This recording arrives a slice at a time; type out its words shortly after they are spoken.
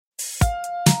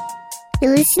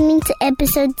You're listening to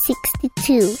episode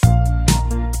 62.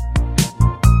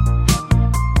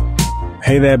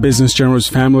 Hey there, Business Generals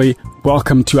family.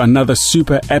 Welcome to another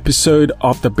super episode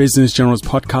of the Business Generals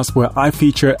podcast, where I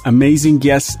feature amazing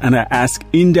guests and I ask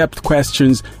in-depth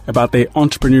questions about their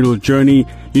entrepreneurial journey.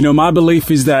 You know, my belief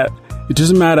is that it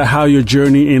doesn't matter how your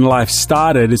journey in life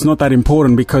started. It's not that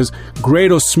important, because great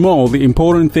or small, the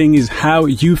important thing is how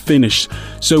you finish.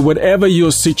 So whatever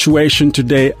your situation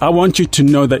today, I want you to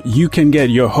know that you can get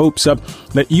your hopes up,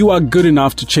 that you are good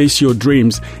enough to chase your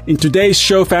dreams. In today's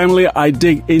show, family, I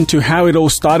dig into how it all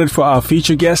started for our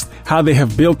feature guest, how they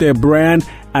have built their brand,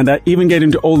 and I even get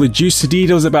into all the juicy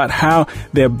details about how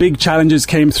their big challenges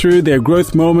came through, their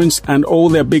growth moments, and all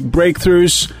their big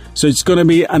breakthroughs. So it's going to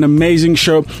be an amazing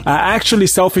show. I actually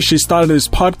selfishly started this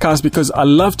podcast because I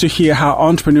love to hear how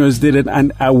entrepreneurs did it,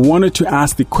 and I wanted to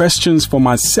ask the questions for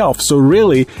myself. So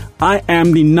really, I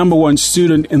am the number one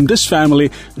student in this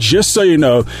family, just so you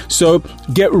know. So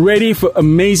get ready for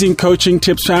amazing coaching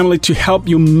tips, family, to help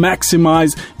you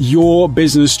maximize your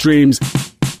business dreams.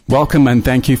 Welcome and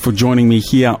thank you for joining me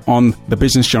here on the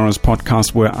Business Generals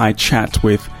podcast, where I chat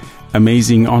with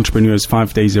amazing entrepreneurs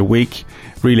 5 days a week.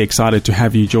 Really excited to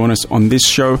have you join us on this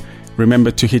show. Remember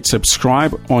to hit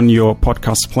subscribe on your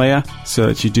podcast player so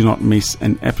that you do not miss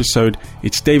an episode.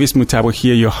 It's Davis Mutabo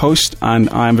here, your host, and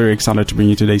I'm very excited to bring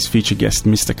you today's featured guest,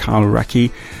 Mr. Kyle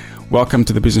Racki. Welcome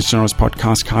to the Business Generals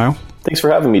podcast, Kyle. Thanks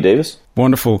for having me, Davis.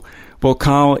 Wonderful. Well,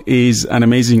 Kyle is an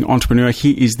amazing entrepreneur.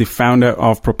 He is the founder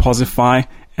of Proposify,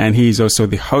 and he is also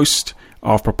the host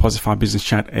of Proposify Business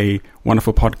Chat, a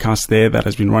wonderful podcast there that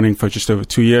has been running for just over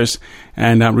 2 years.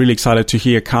 And I'm really excited to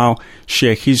hear Kyle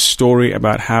share his story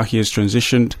about how he has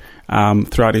transitioned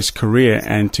throughout his career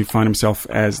and to find himself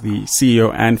as the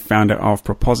CEO and founder of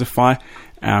Proposify,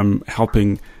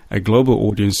 helping a global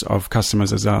audience of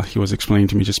customers, as he was explaining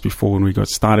to me just before when we got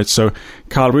started. So,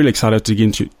 Kyle, really excited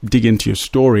to dig into your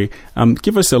story.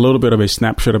 Give us a little bit of a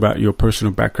snapshot about your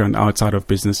personal background outside of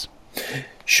business.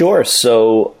 Sure.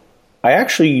 So I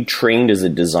actually trained as a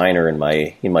designer in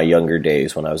my younger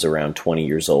days. When I was around 20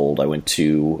 years old, I went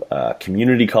to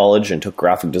community college and took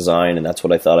graphic design, and that's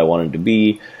what I thought I wanted to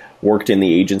be. Worked in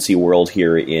the agency world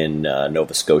here in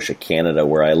Nova Scotia, Canada,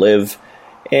 where I live,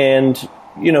 and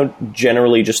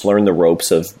generally just learned the ropes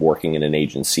of working in an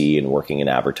agency and working in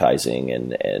advertising,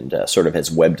 and sort of as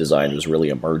web design was really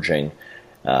emerging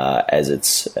as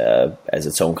its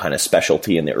own kind of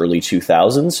specialty in the early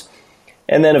 2000s.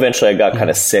 And then eventually I got kind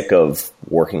of sick of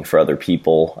working for other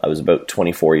people. I was about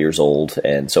 24 years old.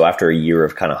 And so after a year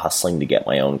of kind of hustling to get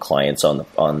my own clients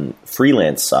on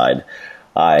freelance side,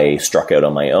 I struck out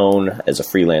on my own as a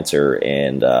freelancer.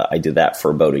 And I did that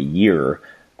for about a year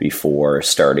before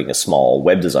starting a small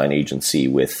web design agency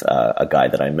with a guy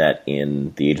that I met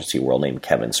in the agency world named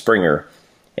Kevin Springer.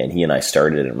 And he and I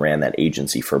started and ran that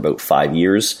agency for about 5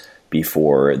 years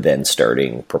before then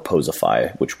starting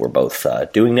Proposify, which we're both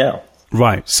doing now.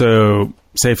 Right. So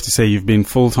safe to say you've been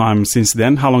full-time since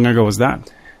then. How long ago was that?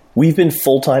 We've been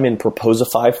full-time in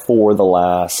Proposify for the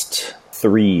last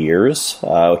 3 years.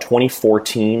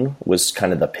 2014 was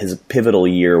kind of the pivotal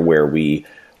year where we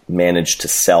managed to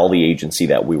sell the agency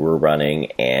that we were running,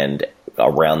 and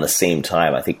around the same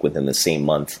time, I think within the same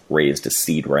month, raised a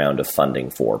seed round of funding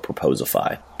for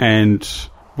Proposify. And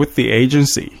with the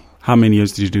agency, how many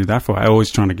years did you do that for? I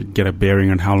always trying to get a bearing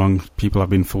on how long people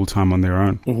have been full-time on their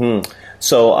own. Mm-hmm.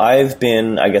 So I've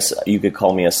been, I guess you could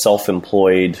call me a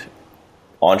self-employed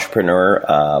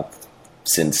entrepreneur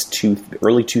since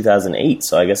early 2008.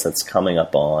 So I guess that's coming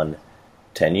up on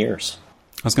 10 years.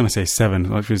 I was going to say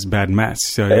 7, which is bad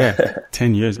maths. So yeah,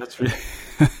 10 years. That's really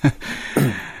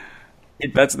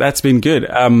that's been good.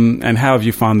 And how have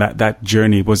you found that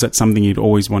journey? Was that something you'd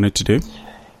always wanted to do?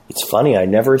 It's funny. I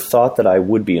never thought that I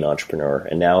would be an entrepreneur,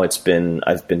 and now I've been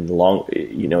long.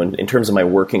 In terms of my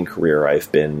working career, I've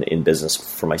been in business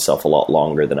for myself a lot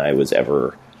longer than I was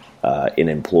ever an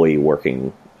employee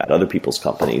working at other people's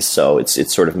companies. So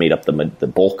it's sort of made up the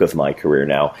bulk of my career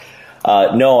now.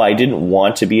 No, I didn't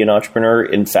want to be an entrepreneur.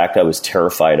 In fact, I was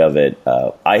terrified of it.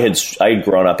 I had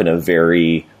grown up in a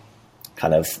very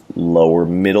kind of lower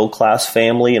middle class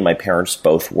family, and my parents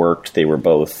both worked. They were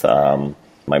both.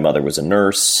 My mother was a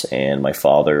nurse, and my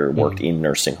father worked in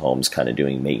nursing homes, kind of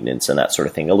doing maintenance and that sort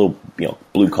of thing, a little,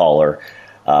 blue collar.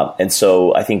 And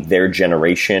so I think their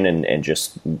generation and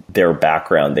just their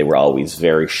background, they were always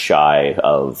very shy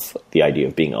of the idea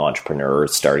of being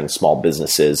entrepreneurs, starting small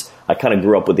businesses. I kind of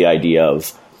grew up with the idea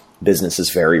of business is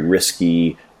very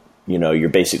risky. You're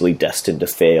basically destined to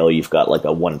fail. You've got like a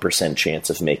 1% chance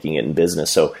of making it in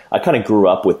business. So I kind of grew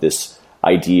up with this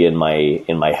idea in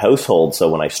my household. So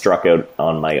when I struck out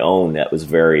on my own, that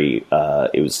was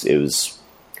it was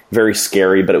very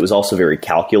scary, but it was also very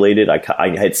calculated.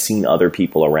 I had seen other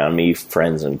people around me,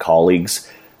 friends and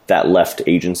colleagues, that left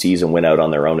agencies and went out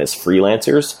on their own as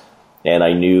freelancers. And I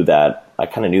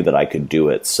kind of knew that I could do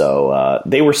it. So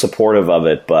they were supportive of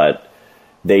it, but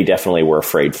they definitely were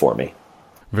afraid for me.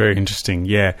 Very interesting.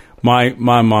 Yeah. My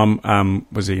mom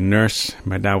was a nurse.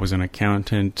 My dad was an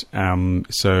accountant.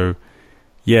 So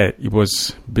yeah,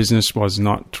 business was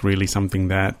not really something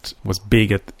that was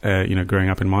big at, growing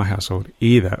up in my household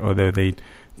either, although they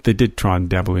did try and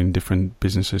dabble in different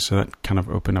businesses. So that kind of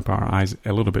opened up our eyes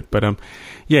a little bit. But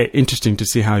yeah, interesting to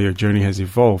see how your journey has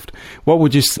evolved. What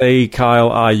would you say, Kyle,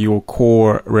 are your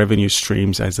core revenue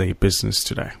streams as a business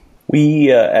today?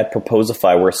 We at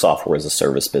Proposify, we're a software as a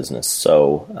service business.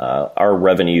 So our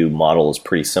revenue model is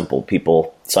pretty simple.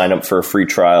 People sign up for a free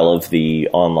trial of the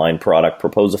online product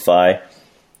Proposify,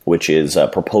 which is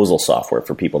proposal software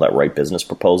for people that write business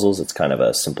proposals. It's kind of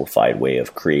a simplified way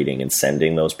of creating and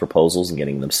sending those proposals and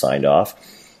getting them signed off.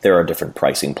 There are different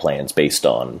pricing plans based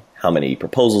on how many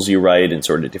proposals you write and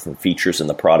sort of different features in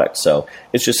the product. So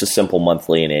it's just a simple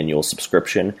monthly and annual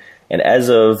subscription. And as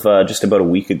of just about a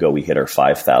week ago, we hit our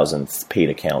 5,000th paid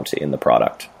account in the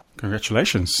product.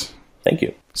 Congratulations. Thank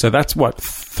you. So that's what,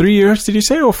 3 years, did you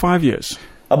say, or 5 years?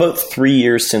 About 3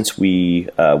 years since we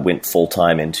went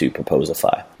full-time into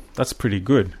Proposify. That's pretty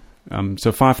good.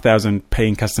 So 5,000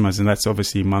 paying customers, and that's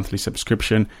obviously monthly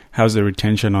subscription. How's the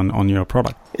retention on your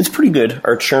product? It's pretty good.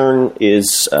 Our churn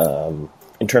is,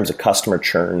 in terms of customer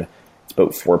churn, it's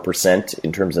about 4%.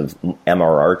 In terms of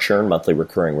MRR churn, monthly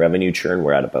recurring revenue churn,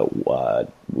 we're at about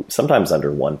sometimes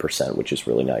under 1%, which is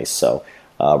really nice. So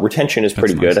retention is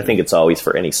pretty good. I think it's always,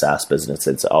 for any SaaS business,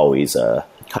 it's always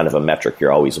kind of a metric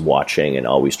you're always watching and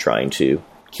always trying to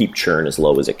keep churn as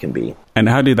low as it can be. And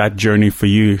how did that journey for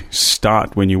you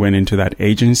start when you went into that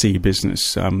agency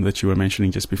business that you were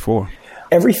mentioning just before?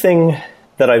 Everything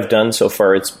that I've done so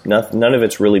far, none of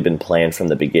it's really been planned from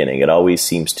the beginning. It always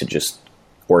seems to just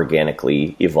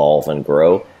organically evolve and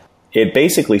grow. It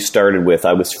basically started with,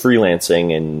 I was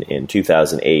freelancing in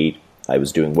 2008. I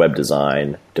was doing web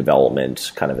design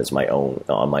development kind of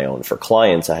on my own for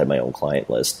clients. I had my own client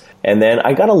list. And then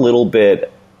I got a little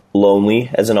bit lonely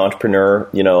as an entrepreneur.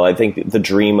 I think the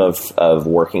dream of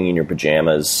working in your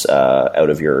pajamas out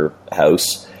of your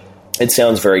house, it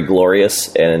sounds very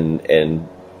glorious and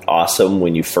awesome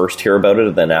when you first hear about it.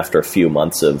 And then after a few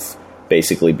months of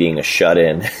basically being a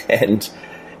shut-in and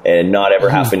not ever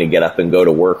having to get up and go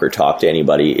to work or talk to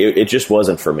anybody, it just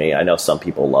wasn't for me. I know some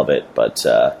people love it, but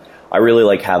I really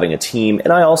like having a team.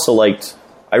 And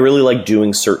I really like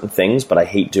doing certain things, but I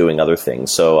hate doing other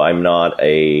things. So I'm not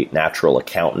a natural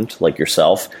accountant like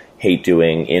yourself. Hate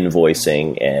doing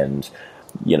invoicing and,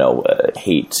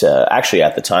 actually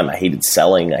at the time I hated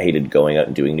selling. I hated going out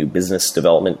and doing new business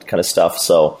development kind of stuff.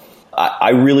 So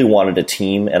I really wanted a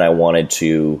team, and I wanted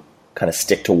to kind of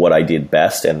stick to what I did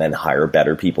best and then hire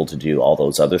better people to do all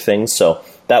those other things. So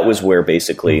that was where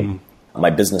basically my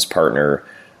business partner,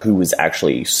 who was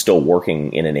actually still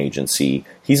working in an agency,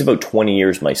 he's about 20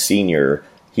 years my senior.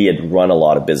 He had run a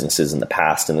lot of businesses in the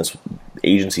past, and this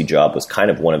agency job was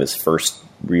kind of one of his first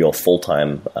real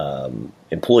full-time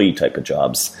employee type of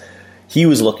jobs. He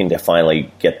was looking to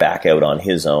finally get back out on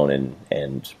his own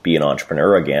and be an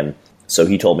entrepreneur again. So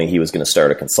he told me he was going to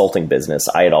start a consulting business.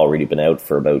 I had already been out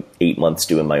for about 8 months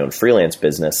doing my own freelance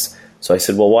business. So I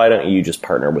said, well, why don't you just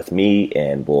partner with me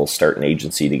and we'll start an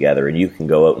agency together, and you can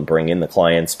go out and bring in the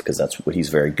clients because that's what he's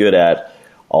very good at.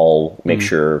 I'll make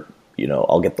sure,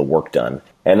 I'll get the work done.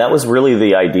 And that was really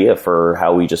the idea for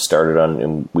how we just started on,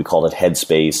 and we called it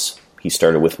Headspace. He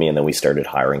started with me, and then we started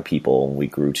hiring people, and we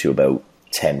grew to about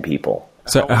 10 people.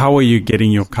 So how were you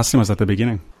getting your customers at the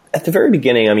beginning? At the very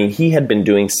beginning, he had been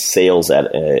doing sales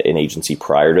at an agency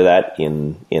prior to that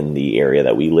in the area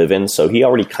that we live in. So he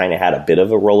already kind of had a bit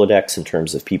of a Rolodex in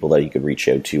terms of people that he could reach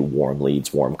out to, warm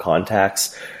leads, warm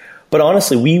contacts. But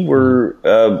honestly,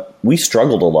 we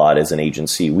struggled a lot as an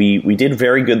agency. We did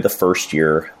very good the first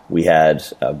year. We had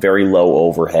a very low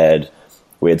overhead.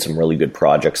 We had some really good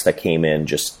projects that came in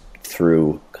just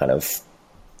through kind of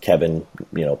Kevin,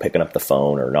 picking up the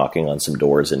phone or knocking on some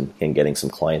doors and getting some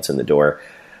clients in the door.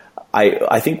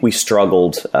 I think we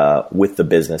struggled with the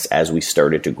business as we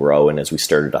started to grow and as we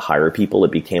started to hire people.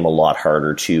 It became a lot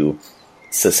harder to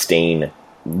sustain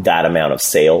that amount of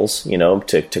sales,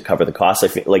 to cover the costs. I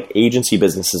feel like agency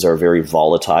businesses are very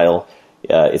volatile.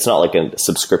 It's not like a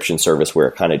subscription service where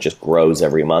it kind of just grows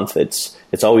every month.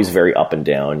 It's always very up and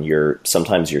down.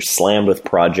 Sometimes you're slammed with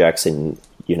projects and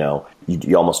you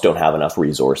you almost don't have enough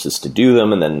resources to do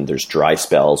them. And then there's dry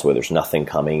spells where there's nothing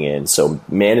coming in. So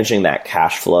managing that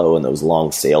cash flow and those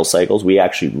long sales cycles, we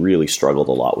actually really struggled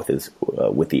a lot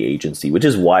with the agency, which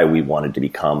is why we wanted to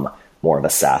become more of a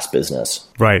SaaS business.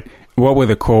 Right. What were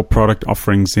the core product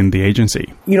offerings in the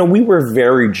agency? We were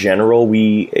very general.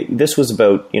 This was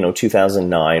about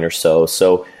 2009 or so.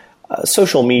 So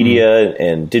social media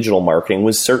and digital marketing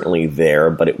was certainly there,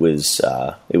 but it was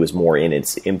more in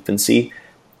its infancy.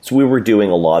 So we were doing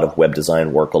a lot of web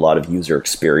design work, a lot of user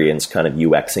experience, kind of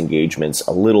UX engagements,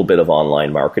 a little bit of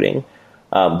online marketing.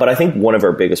 But I think one of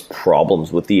our biggest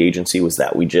problems with the agency was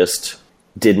that we just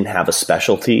didn't have a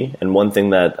specialty. And one thing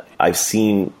that I've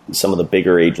seen some of the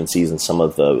bigger agencies and some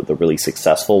of the really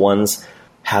successful ones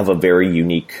have a very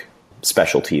unique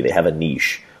specialty. They have a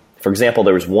niche. For example,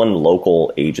 there was one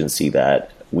local agency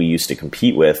that we used to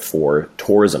compete with for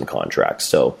tourism contracts.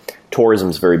 So tourism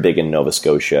is very big in Nova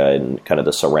Scotia and kind of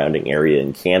the surrounding area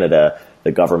in Canada.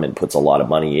 The government puts a lot of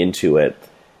money into it.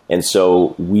 And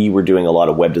so we were doing a lot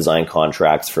of web design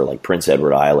contracts for like Prince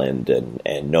Edward Island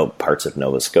and parts of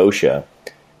Nova Scotia.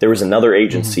 There was another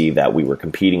agency that we were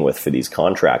competing with for these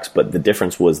contracts, but the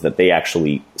difference was that they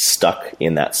actually stuck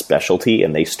in that specialty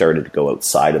and they started to go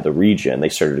outside of the region. They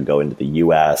started to go into the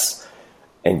US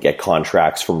and get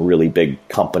contracts from really big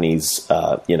companies,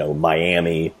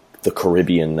 Miami, the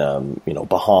Caribbean,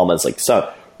 Bahamas, like some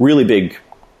really big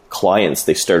clients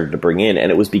they started to bring in.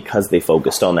 And it was because they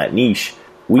focused on that niche.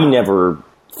 We never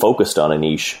focused on a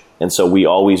niche. And so we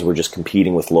always were just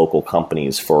competing with local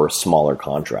companies for smaller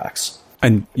contracts.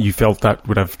 And you felt that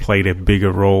would have played a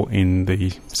bigger role in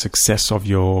the success of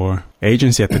your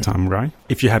agency at the time, right?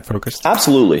 If you had focused.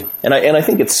 Absolutely. And I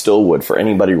think it still would for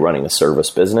anybody running a service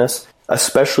business,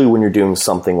 especially when you're doing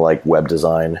something like web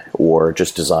design or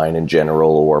just design in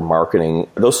general or marketing.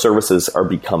 Those services are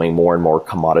becoming more and more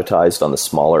commoditized on the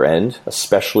smaller end,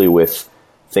 especially with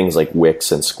things like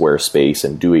Wix and Squarespace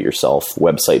and do-it-yourself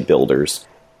website builders.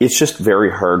 It's just very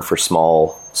hard for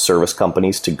small service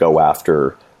companies to go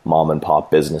after mom and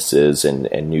pop businesses and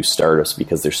new startups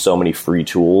because there's so many free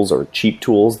tools or cheap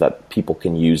tools that people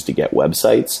can use to get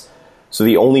websites. So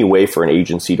the only way for an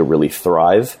agency to really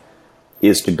thrive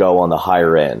is to go on the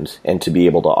higher end and to be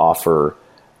able to offer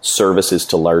services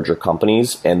to larger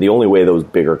companies. And the only way those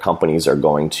bigger companies are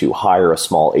going to hire a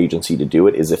small agency to do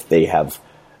it is if they have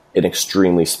an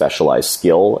extremely specialized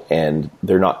skill and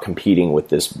they're not competing with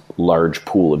this large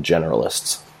pool of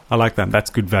generalists. I like that. That's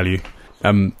good value.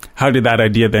 How did that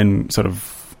idea then sort of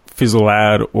fizzle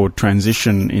out or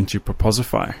transition into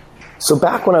Proposify? So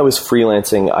back when I was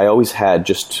freelancing, I always had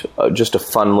just a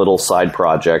fun little side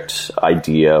project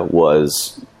idea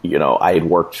was, I had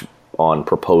worked on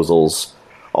proposals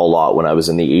a lot when I was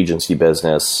in the agency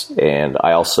business. And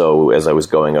I also, as I was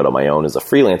going out on my own as a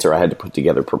freelancer, I had to put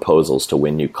together proposals to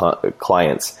win new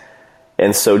clients.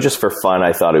 And so just for fun,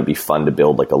 I thought it would be fun to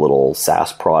build like a little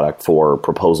SaaS product for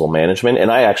proposal management.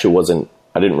 And I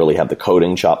didn't really have the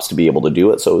coding chops to be able to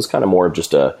do it. So it was kind of more of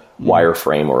just a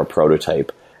wireframe or a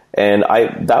prototype. And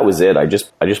that was it. I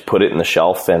just put it in the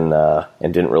shelf and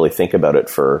didn't really think about it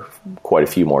for quite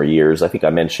a few more years. I think I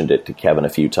mentioned it to Kevin a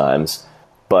few times,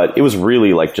 but it was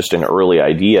really like just an early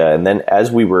idea. And then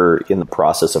as we were in the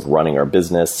process of running our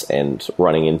business and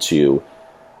running into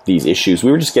these issues,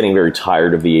 we were just getting very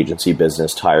tired of the agency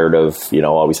business, tired of,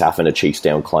 always having to chase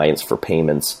down clients for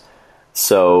payments.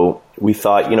 So we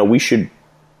thought,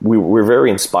 we were very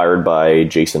inspired by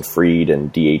Jason Fried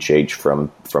and DHH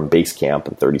from Basecamp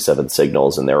and 37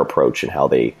 Signals and their approach and how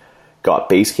they got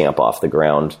Basecamp off the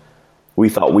ground. We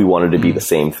thought we wanted to be the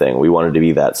same thing. We wanted to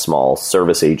be that small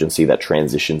service agency that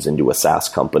transitions into a SaaS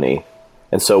company.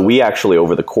 And so we actually,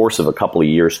 over the course of a couple of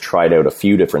years, tried out a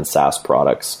few different SaaS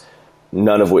products,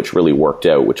 none of which really worked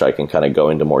out, which I can kind of go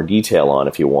into more detail on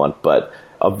if you want. But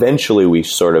eventually we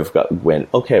sort of went,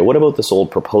 okay, what about this old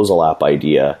proposal app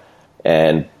idea?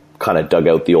 And kind of dug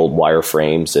out the old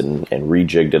wireframes and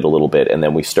rejigged it a little bit. And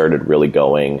then we started really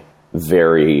going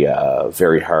very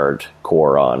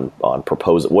hardcore on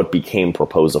what became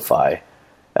Proposify,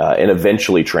 and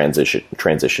eventually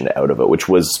transitioned out of it, which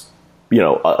was,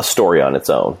 a story on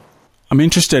its own. I'm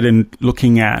interested in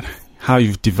looking at how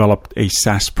you've developed a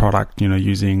SaaS product,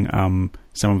 using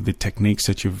some of the techniques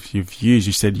that you've used.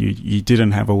 You said you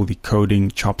didn't have all the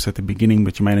coding chops at the beginning,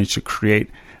 but you managed to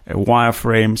create a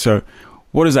wireframe. So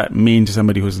what does that mean to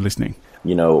somebody who's listening?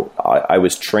 I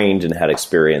was trained and had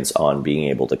experience on being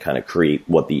able to kind of create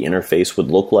what the interface would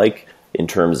look like in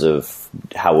terms of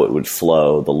how it would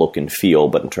flow, the look and feel,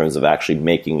 but in terms of actually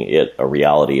making it a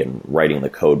reality and writing the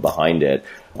code behind it,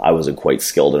 I wasn't quite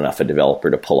skilled enough a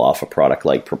developer to pull off a product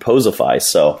like Proposify.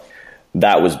 So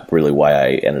that was really why I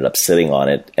ended up sitting on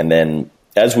it. And then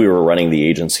as we were running the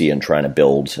agency and trying to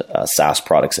build SaaS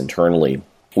products internally,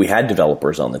 we had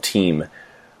developers on the team.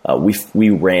 We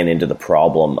ran into the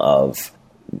problem of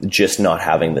just not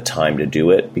having the time to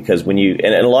do it, because when you,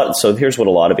 and a lot, so here's what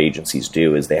a lot of agencies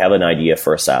do is they have an idea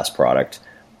for a SaaS product.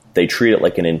 They treat it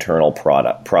like an internal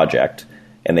project,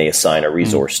 and they assign a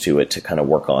resource to it to kind of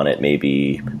work on it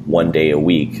maybe one day a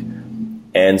week.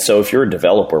 And so if you're a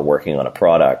developer working on a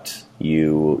product,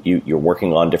 you're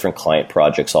working on different client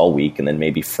projects all week, and then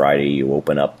maybe Friday you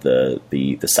open up the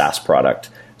SaaS product,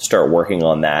 start working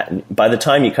on that. And by the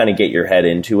time you kind of get your head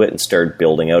into it and start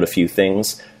building out a few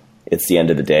things, it's the end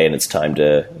of the day and it's time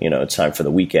for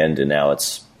the weekend, and now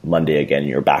it's Monday again and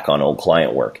you're back on old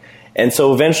client work. And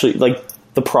so eventually, like,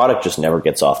 the product just never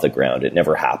gets off the ground. It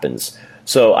never happens.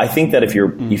 So I think that if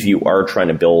you are trying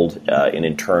to build an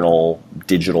internal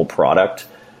digital product,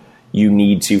 you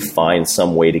need to find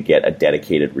some way to get a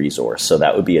dedicated resource. So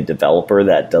that would be a developer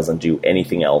that doesn't do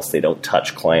anything else. They don't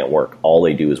touch client work. All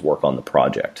they do is work on the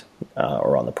project,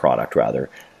 or on the product rather.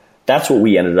 That's what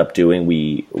we ended up doing.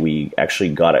 We actually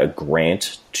got a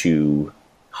grant to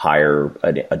hire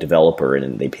a developer,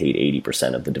 and they paid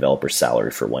 80% of the developer's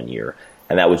salary for 1 year.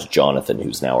 And that was Jonathan,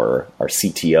 who's now our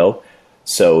CTO.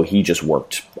 So he just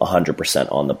worked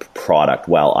 100% on the product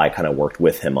while I kind of worked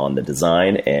with him on the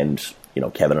design, and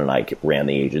Kevin and I ran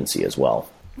the agency as well.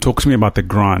 Talk to me about the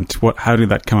grant. How did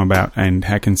that come about, and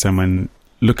how can someone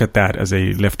look at that as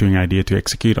a left-wing idea to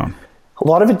execute on? A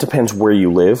lot of it depends where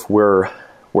you live. We're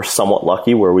somewhat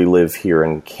lucky where we live here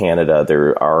in Canada.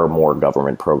 There are more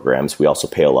government programs. We also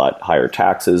pay a lot higher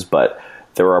taxes, but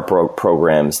there are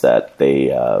programs that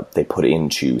they put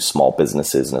into small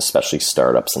businesses, and especially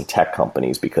startups and tech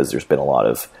companies, because there's been a lot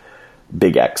of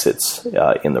big exits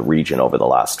in the region over the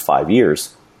last 5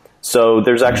 years. So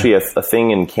there's actually a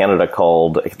thing in Canada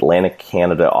called Atlantic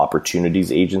Canada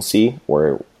Opportunities Agency,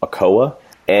 or ACOA.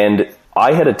 And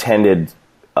I had attended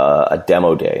a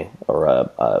demo day, or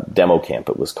a demo camp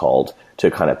it was called,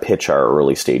 to kind of pitch our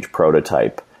early stage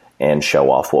prototype and show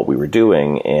off what we were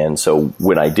doing. And so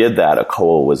when I did that,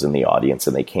 ACOA was in the audience,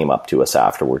 and they came up to us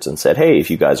afterwards and said, hey, if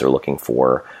you guys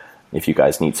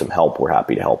need some help, we're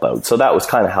happy to help out. So that was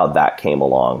kind of how that came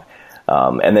along.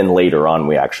 And then later on,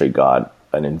 we actually got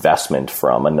an investment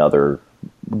from another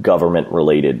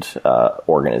government-related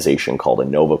organization called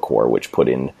InnovaCore, which put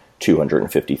in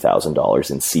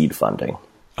 $250,000 in seed funding.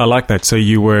 I like that. So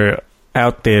you were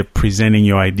out there presenting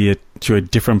your idea to a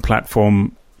different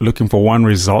platform, looking for one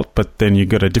result, but then you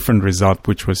got a different result,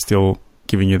 which was still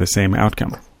giving you the same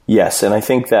outcome. Yes, and I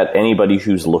think that anybody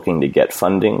who's looking to get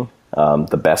funding,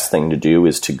 the best thing to do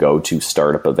is to go to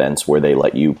startup events where they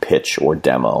let you pitch or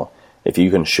demo. If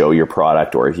you can show your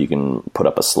product, or if you can put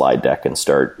up a slide deck and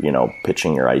start,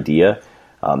 pitching your idea,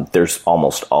 there's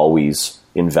almost always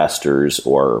investors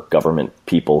or government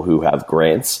people who have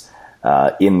grants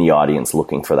in the audience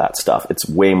looking for that stuff. It's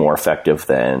way more effective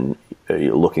than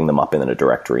looking them up in a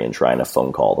directory and trying to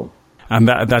phone call them. And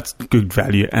that's good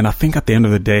value. And I think at the end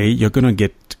of the day, you're going to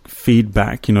get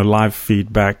feedback, live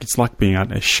feedback. It's like being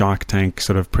at a Shark Tank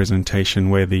sort of presentation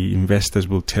where the investors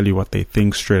will tell you what they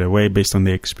think straight away based on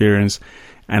their experience.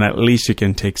 And at least you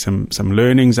can take some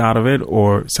learnings out of it,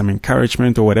 or some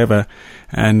encouragement or whatever.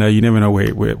 And you never know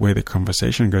where the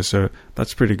conversation goes. So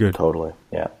that's pretty good. Totally,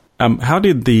 yeah. How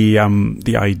did the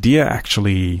idea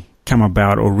actually come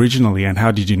about originally, and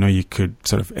how did you know you could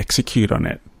sort of execute on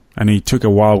it? I know it took a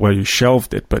while where you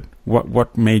shelved it, but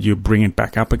what made you bring it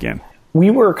back up again? We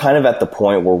were kind of at the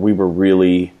point where we were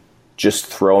really just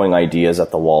throwing ideas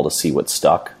at the wall to see what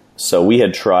stuck. So we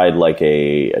had tried like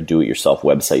a do-it-yourself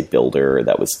website builder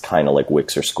that was kind of like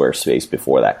Wix or Squarespace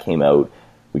before that came out.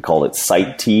 We called it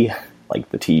Sight Tea, like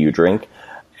the tea you drink.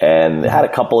 And it had a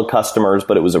couple of customers,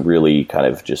 but it was a really kind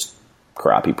of just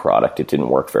crappy product. It didn't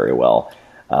work very well.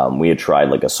 We had tried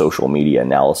like a social media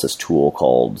analysis tool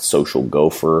called Social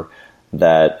Gopher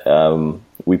that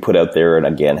we put out there, and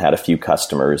again had a few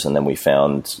customers, and then we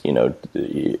found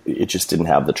it just didn't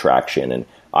have the traction, and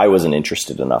I wasn't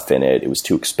interested enough in it. It was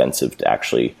too expensive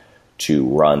to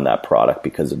run that product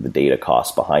because of the data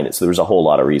costs behind it. So there was a whole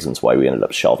lot of reasons why we ended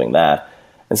up shelving that.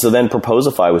 And so then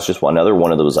Proposify was just another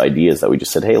one of those ideas that we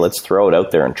just said, hey, let's throw it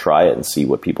out there and try it and see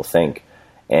what people think.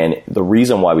 And the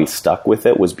reason why we stuck with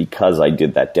it was because I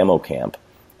did that demo camp.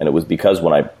 And it was because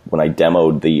when I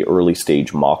demoed the early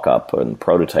stage mock-up and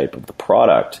prototype of the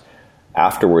product,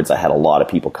 afterwards I had a lot of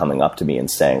people coming up to me and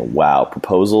saying, wow,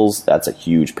 proposals, that's a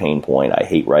huge pain point. I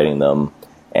hate writing them.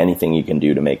 Anything you can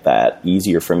do to make that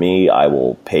easier for me, I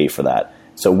will pay for that.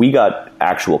 So we got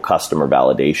actual customer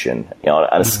validation,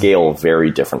 at a scale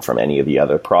very different from any of the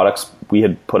other products we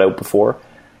had put out before.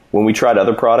 When we tried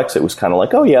other products, it was kind of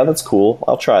like, oh yeah, that's cool,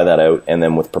 I'll try that out. And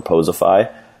then with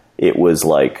Proposify, it was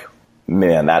like,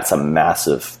 man, that's a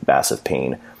massive, massive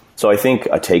pain. So I think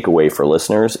a takeaway for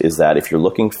listeners is that if you're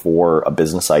looking for a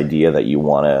business idea that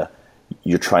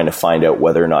you're trying to find out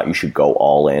whether or not you should go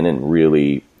all in and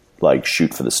really like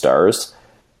shoot for the stars,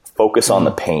 focus on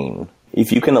the pain.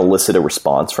 If you can elicit a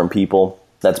response from people,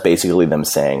 that's basically them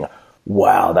saying,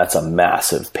 wow, that's a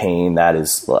massive pain. That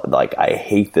is like, I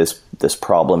hate this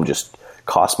problem, just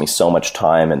cost me so much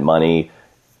time and money.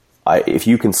 If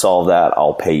you can solve that,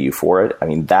 I'll pay you for it. I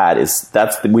mean,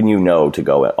 that's when you know to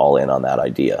go all in on that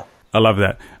idea. I love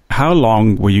that. How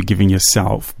long were you giving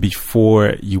yourself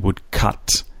before you would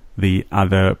cut the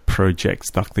other projects,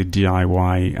 like the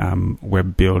DIY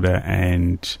web builder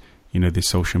and, the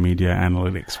social media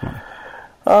analytics one?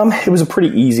 It was a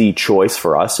pretty easy choice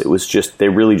for us. It was just, they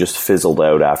really just fizzled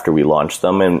out after we launched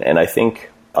them. And I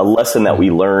think a lesson that we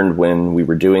learned when we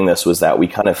were doing this was that we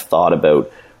kind of thought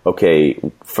about, okay,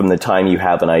 from the time you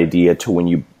have an idea to when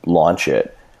you launch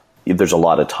it, there's a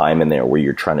lot of time in there where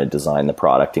you're trying to design the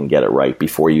product and get it right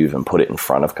before you even put it in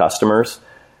front of customers.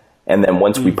 And then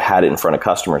once we had it in front of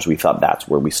customers, we thought that's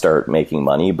where we start making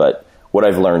money. But what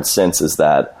I've learned since is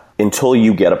that until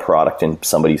you get a product in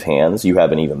somebody's hands, you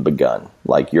haven't even begun.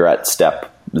 Like, you're at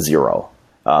step 0.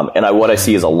 What I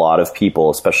see is a lot of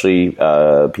people, especially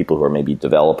people who are maybe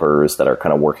developers that are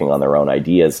kind of working on their own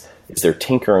ideas, is they're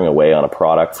tinkering away on a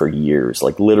product for years,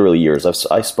 like literally years.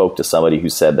 I spoke to somebody who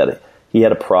said that he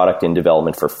had a product in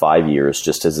development for 5 years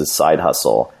just as his side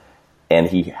hustle, and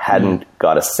he hadn't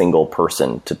got a single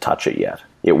person to touch it yet.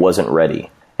 It wasn't ready.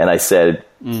 And I said,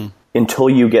 until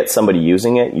you get somebody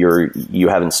using it, you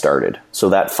haven't started. So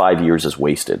that 5 years is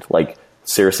wasted. Like,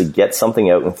 seriously, get something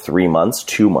out in 3 months,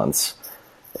 2 months,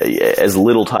 as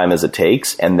little time as it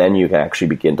takes, and then you can actually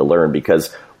begin to learn.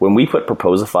 Because when we put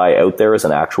Proposify out there as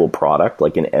an actual product,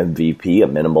 like an MVP, a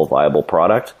minimal viable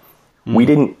product, we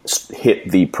didn't hit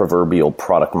the proverbial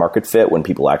product market fit when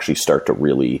people actually start to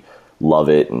really love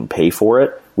it and pay for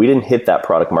it. We didn't hit that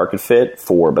product market fit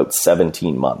for about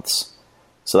 17 months.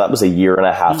 So that was a 1.5 year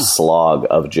slog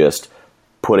of just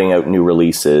putting out new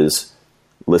releases,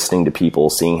 listening to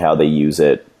people, seeing how they use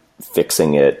it,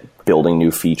 fixing it, building new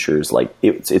features. Like,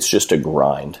 it's just a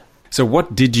grind. So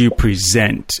what did you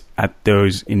present at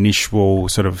those initial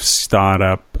sort of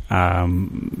startup,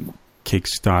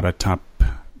 Kickstarter type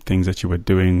things that you were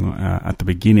doing at the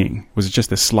beginning? Was it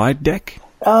just a slide deck?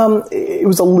 It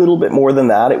was a little bit more than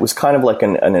that. It was kind of like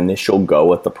an initial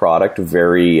go at the product,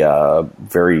 very,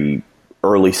 very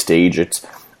early stage.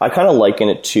 I kind of liken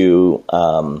it to,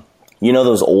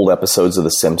 those old episodes of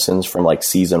The Simpsons from like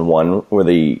season 1 where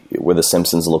the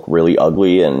Simpsons look really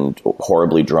ugly and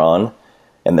horribly drawn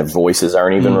and their voices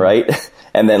aren't even right.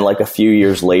 And then like a few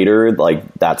years later,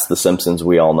 like that's The Simpsons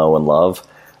we all know and love.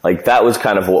 Like, that was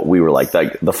kind of what we were like.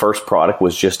 Like, the first product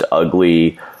was just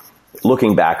ugly.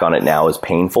 Looking back on it now is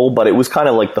painful, but it was kind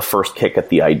of like the first kick at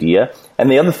the idea.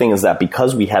 And the other thing is that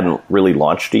because we hadn't really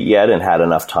launched it yet and had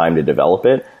enough time to develop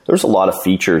it, there's a lot of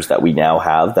features that we now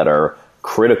have that are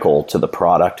critical to the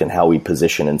product and how we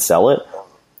position and sell it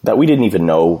that we didn't even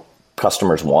know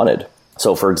customers wanted.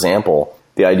 So, for example,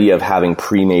 the idea of having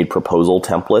pre-made proposal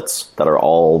templates that are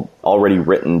all already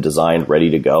written, designed, ready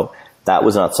to go, that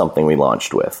was not something we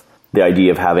launched with. The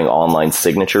idea of having online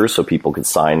signatures so people could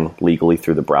sign legally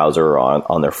through the browser or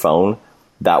on their phone,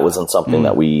 that wasn't something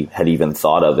that we had even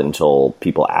thought of until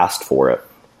people asked for it.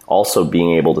 Also,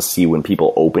 being able to see when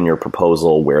people open your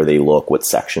proposal, where they look, what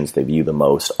sections they view the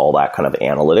most, all that kind of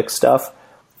analytic stuff,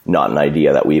 not an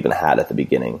idea that we even had at the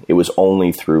beginning. It was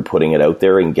only through putting it out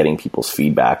there and getting people's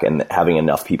feedback and having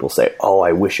enough people say, oh,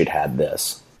 I wish it had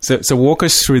this. So walk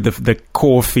us through the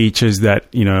core features that,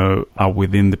 are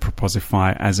within the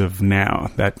Proposify as of now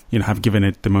that, have given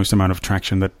it the most amount of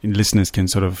traction that listeners can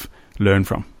sort of learn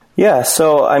from. Yeah.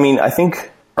 So, I think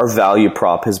our value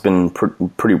prop has been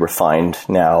pretty refined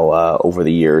now over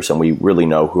the years, and we really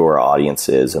know who our audience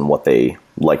is and what they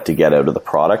like to get out of the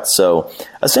product. So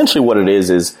essentially what it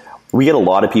is we get a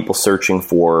lot of people searching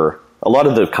for. A lot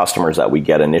of the customers that we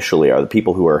get initially are the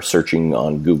people who are searching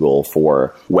on Google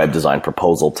for web design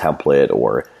proposal template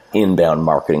or inbound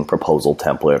marketing proposal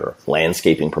template or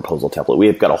landscaping proposal template.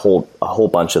 We've got a whole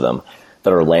bunch of them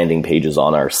that are landing pages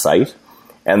on our site.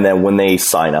 And then when they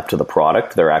sign up to the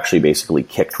product, they're actually basically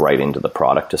kicked right into the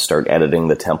product to start editing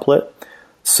the template.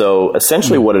 So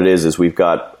essentially what it is we've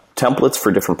got templates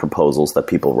for different proposals that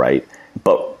people write,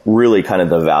 but really kind of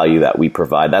the value that we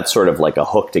provide, that's sort of like a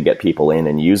hook to get people in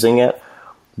and using it.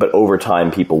 But over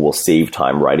time, people will save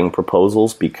time writing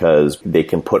proposals because they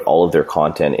can put all of their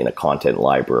content in a content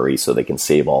library. So they can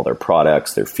save all their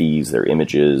products, their fees, their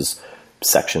images,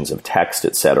 sections of text,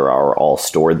 etc., are all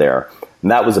stored there.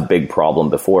 And that was a big problem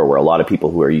before, where a lot of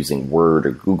people who are using Word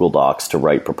or Google Docs to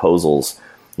write proposals,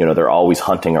 they're always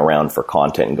hunting around for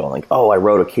content and going like, oh, I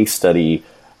wrote a case study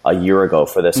a year ago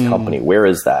for this company. Where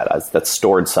is that? That's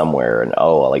stored somewhere. And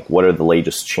what are the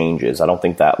latest changes? I don't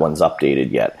think that one's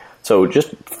updated yet. So just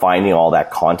finding all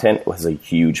that content was a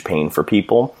huge pain for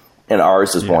people. And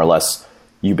ours is more or less,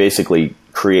 you basically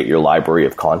create your library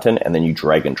of content and then you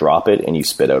drag and drop it and you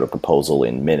spit out a proposal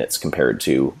in minutes compared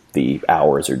to the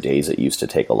hours or days it used to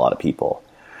take a lot of people.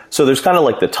 So there's kind of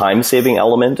like the time-saving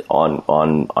element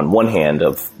on one hand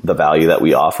of the value that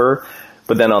we offer.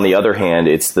 But then on the other hand,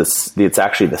 it's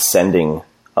actually the sending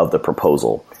of the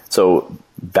proposal. So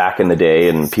back in the day,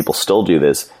 and people still do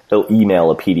this, they'll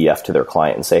email a PDF to their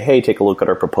client and say, hey, take a look at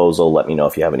our proposal. Let me know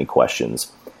if you have any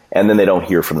questions. And then they don't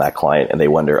hear from that client and they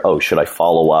wonder, oh, should I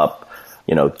follow up?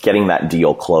 Getting that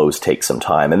deal closed takes some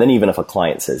time. And then even if a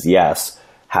client says yes,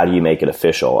 how do you make it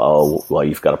official? Oh, well,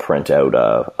 you've got to print out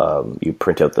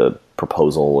the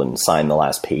proposal and sign the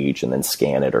last page and then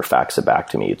scan it or fax it back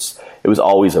to me. It was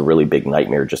always a really big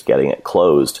nightmare just getting it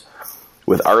closed.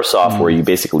 With our software, you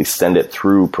basically send it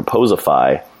through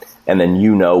Proposify, and then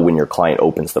when your client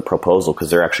opens the proposal because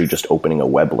they're actually just opening a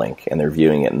web link and they're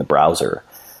viewing it in the browser.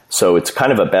 So it's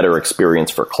kind of a better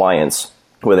experience for clients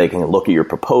where they can look at your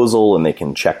proposal and they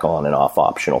can check on and off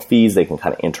optional fees. They can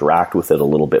kind of interact with it a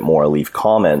little bit more, leave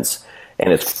comments.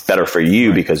 And it's better for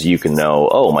you because you can know,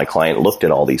 oh, my client looked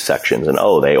at all these sections and,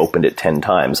 oh, they opened it 10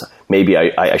 times. Maybe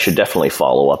I should definitely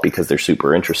follow up because they're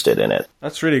super interested in it.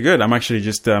 That's really good. I'm actually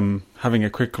just having a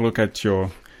quick look at your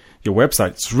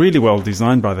website. It's really well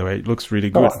designed, by the way. It looks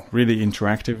really good, really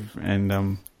interactive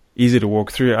and easy to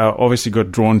walk through. I obviously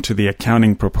got drawn to the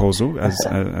accounting proposal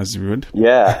as you would.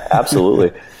 Yeah,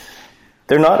 absolutely.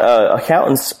 They're not,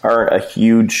 accountants aren't a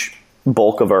huge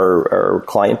bulk of our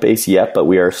client base yet, but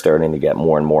we are starting to get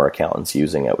more and more accountants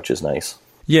using it, which is nice.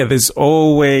 Yeah, there's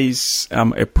always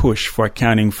a push for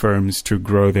accounting firms to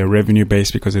grow their revenue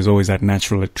base because there's always that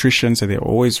natural attrition. So they're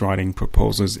always writing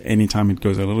proposals. Anytime it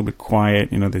goes a little bit quiet,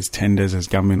 there's tenders, there's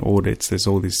government audits, there's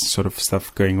all this sort of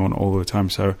stuff going on all the time.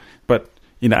 So, but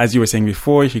as you were saying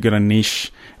before, you got a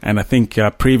niche, and I think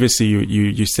previously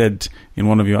you said in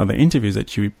one of your other interviews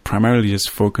that you primarily just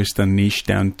focused a niche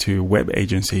down to web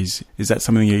agencies. Is that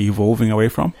something you're evolving away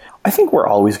from? I think we're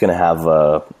always going to have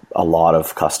a lot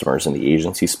of customers in the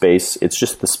agency space. It's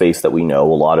just the space that we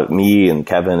know. A lot of me and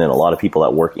Kevin and a lot of people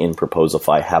that work in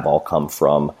Proposify have all come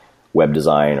from web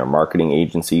design or marketing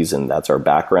agencies, and that's our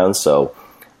background. So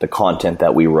the content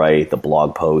that we write, the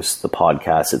blog posts, the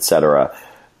podcasts, etc.,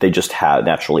 they just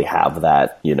naturally have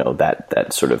that,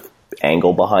 that sort of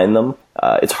angle behind them.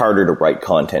 It's harder to write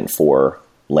content for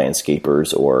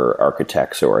landscapers or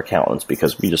architects or accountants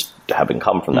because we just haven't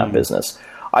come from that business.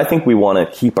 I think we want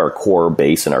to keep our core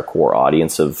base and our core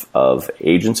audience of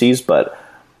agencies, but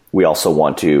we also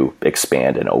want to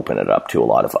expand and open it up to a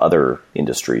lot of other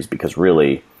industries because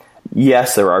really,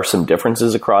 yes, there are some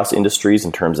differences across industries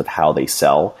in terms of how they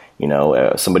sell.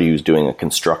 Somebody who's doing a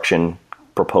construction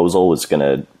proposal is going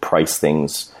to price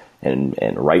things and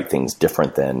write things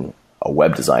different than a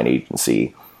web design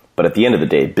agency. But at the end of the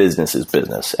day, business is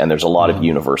business. And there's a lot of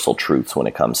universal truths when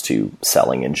it comes to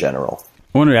selling in general.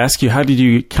 I wanted to ask you, how did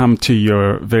you come to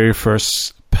your very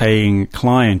first paying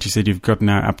client? You said you've got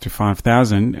now up to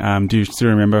 5,000. Do you still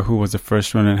remember who was the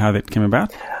first one and how that came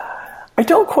about? I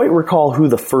don't quite recall who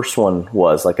the first one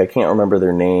was. I can't remember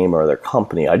their name or their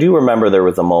company. I do remember there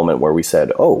was a moment where we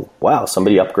said, oh, wow,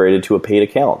 somebody upgraded to a paid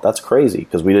account. That's crazy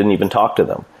because we didn't even talk to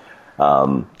them.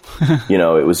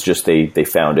 It was just they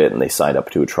found it and they signed up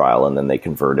to a trial and then they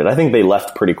converted. I think they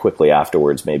left pretty quickly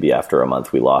afterwards. Maybe after a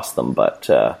month we lost them. But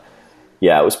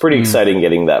it was pretty exciting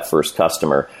getting that first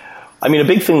customer. I mean, a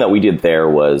big thing that we did there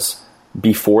was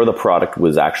before the product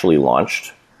was actually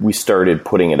launched, we started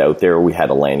putting it out there. We had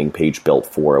a landing page built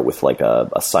for it with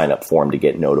a sign-up form to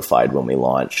get notified when we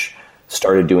launch.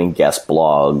 Started doing guest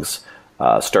blogs.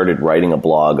 Started writing a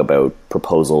blog about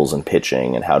proposals and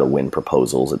pitching and how to win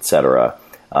proposals, etc.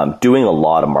 Doing a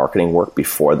lot of marketing work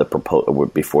before the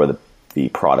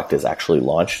product is actually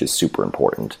launched is super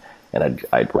important. And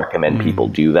I'd recommend people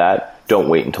do that. Don't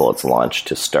wait until it's launched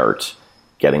to start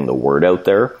getting the word out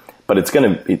there. But it's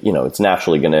going to, it's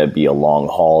naturally going to be a long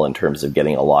haul in terms of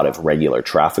getting a lot of regular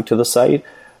traffic to the site.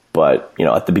 But,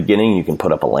 at the beginning, you can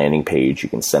put up a landing page. You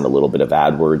can send a little bit of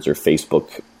AdWords or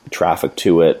Facebook traffic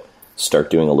to it. Start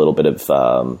doing a little bit of,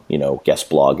 guest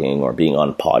blogging or being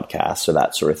on podcasts or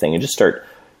that sort of thing. And just start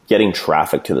getting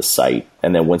traffic to the site.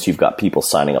 And then once you've got people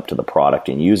signing up to the product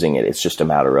and using it, it's just a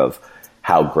matter of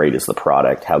how great is the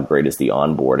product, how great is the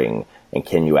onboarding, and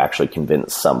can you actually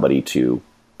convince somebody to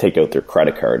take out their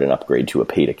credit card and upgrade to a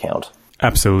paid account?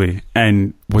 Absolutely.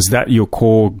 And was that your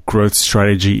core growth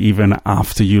strategy even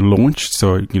after you launched?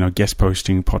 So, guest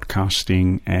posting,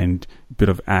 podcasting, and a bit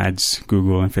of ads,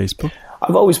 Google and Facebook?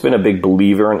 I've always been a big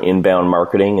believer in inbound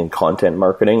marketing and content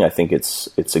marketing. I think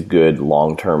it's a good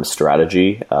long-term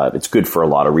strategy. It's good for a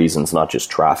lot of reasons, not just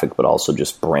traffic, but also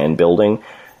just brand building.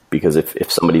 Because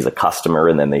if somebody's a customer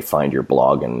and then they find your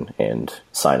blog and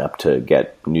sign up to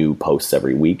get new posts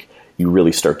every week, you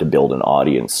really start to build an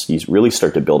audience. You really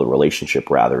start to build a relationship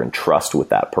rather and trust with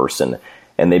that person.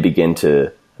 And they begin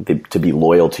to be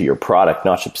loyal to your product,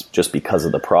 not just because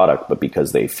of the product, but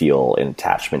because they feel an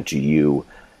attachment to you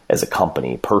as a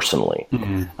company personally.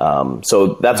 Mm-hmm.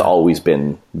 So that's always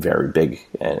been very big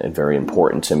and very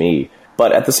important to me.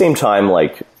 But at the same time,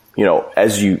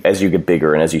 as you get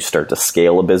bigger and as you start to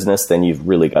scale a business, then you've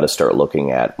really got to start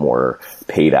looking at more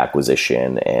paid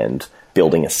acquisition and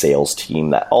building a sales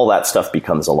team. That all that stuff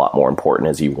becomes a lot more important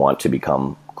as you want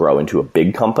to grow into a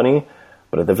big company.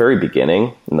 But at the very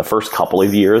beginning, in the first couple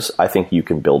of years, I think you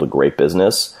can build a great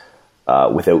business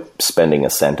without spending a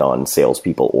cent on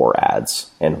salespeople or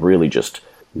ads, and really just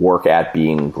work at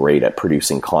being great at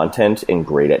producing content and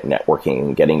great at networking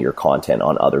and getting your content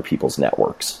on other people's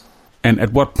networks. And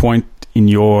at what point in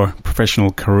your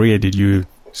professional career did you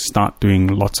start doing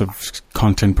lots of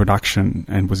content production?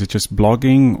 And was it just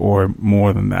blogging or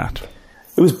more than that?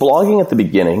 It was blogging at the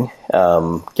beginning,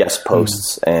 guest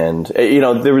posts, and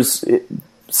there was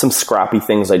some scrappy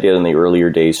things I did in the earlier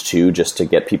days too, just to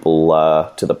get people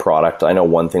to the product. I know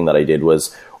one thing that I did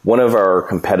was one of our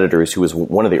competitors, who was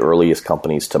one of the earliest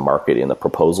companies to market in the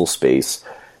proposal space,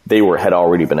 they had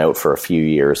already been out for a few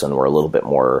years and were a little bit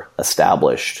more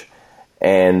established.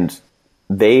 And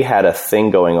they had a thing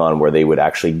going on where they would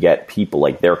actually get people,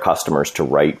 like their customers, to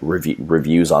write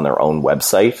reviews on their own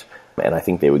website. And I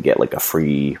think they would get like a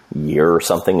free year or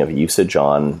something of usage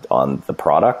on the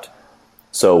product.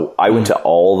 So I went to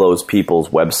all those people's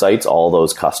websites, all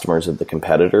those customers of the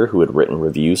competitor who had written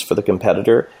reviews for the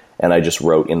competitor. And I just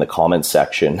wrote in the comments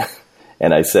section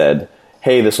and I said,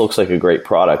 hey, this looks like a great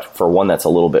product. For one that's a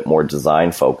little bit more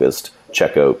design focused,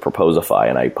 check out Proposify.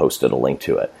 And I posted a link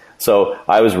to it. So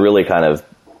I was really kind of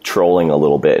trolling a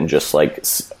little bit and just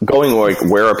going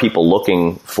where are people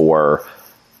looking for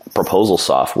proposal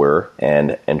software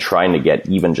and trying to get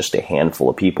even just a handful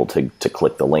of people to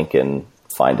click the link and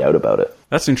find out about it.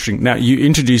 That's interesting. Now, you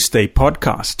introduced a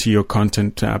podcast to your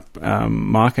content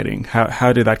marketing.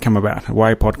 How did that come about?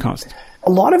 Why a podcast? A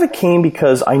lot of it came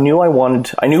because I knew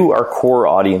our core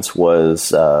audience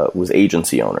was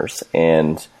agency owners,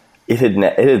 and it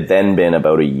had then been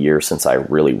about a year since I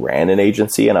really ran an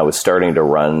agency, and I was starting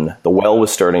to the well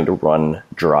was starting to run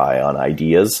dry on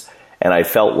ideas, and I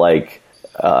felt like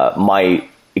my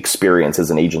experience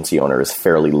as an agency owner is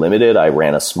fairly limited. I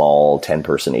ran a small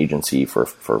 10-person agency for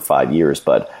 5 years,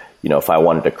 but if I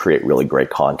wanted to create really great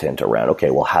content around,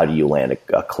 okay, well, how do you land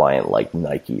a client like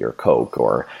Nike or Coke,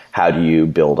 or how do you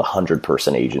build a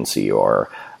 100-person agency, or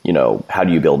how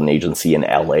do you build an agency in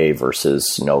LA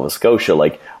versus Nova Scotia?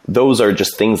 Like, those are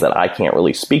just things that I can't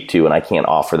really speak to, and I can't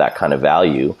offer that kind of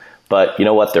value. But you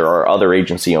know what? There are other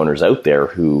agency owners out there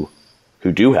who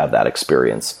do have that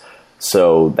experience.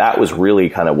 So that was really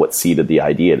kind of what seeded the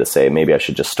idea to say, maybe I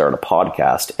should just start a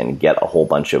podcast and get a whole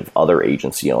bunch of other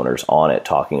agency owners on it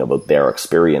talking about their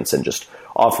experience and just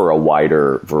offer a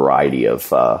wider variety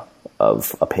of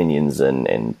opinions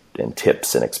and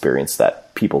tips and experience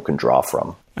that people can draw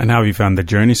from. And how have you found the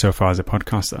journey so far as a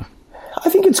podcaster? I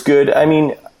think it's good. I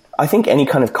mean, I think any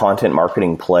kind of content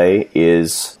marketing play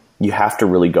is you have to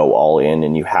really go all in,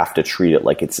 and you have to treat it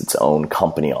like it's its own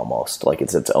company almost, like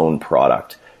it's its own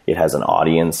product. It has an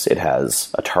audience. It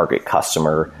has a target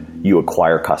customer. You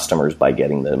acquire customers by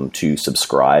getting them to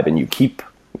subscribe, and you keep,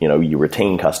 you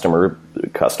retain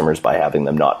customers by having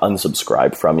them not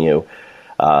unsubscribe from you.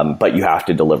 But you have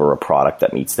to deliver a product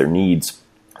that meets their needs.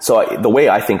 So the way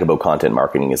I think about content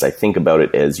marketing is I think about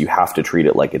it as you have to treat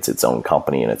it like it's its own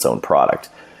company and its own product.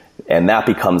 And that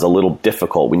becomes a little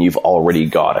difficult when you've already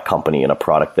got a company and a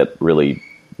product that really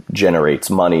generates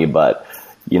money, but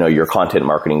your content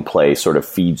marketing play sort of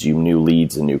feeds you new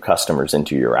leads and new customers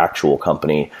into your actual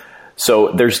company.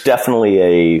 So there's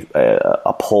definitely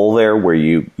a pull there where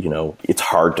it's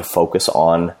hard to focus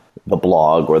on the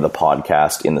blog or the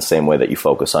podcast in the same way that you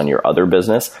focus on your other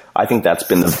business. I think that's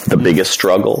been the biggest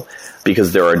struggle,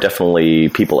 because there are definitely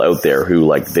people out there who,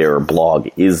 like, their blog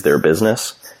is their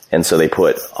business, And so they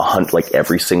put like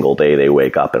every single day they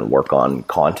wake up and work on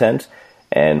content.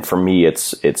 And for me,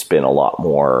 it's been a lot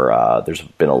more, there's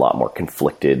been a lot more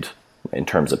conflicted in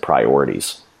terms of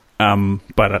priorities.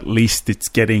 But at least it's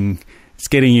getting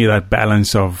you that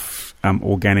balance of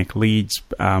organic leads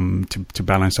to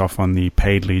balance off on the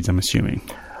paid leads, I'm assuming.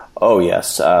 Oh,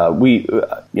 yes.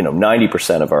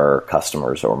 90% of our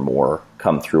customers or more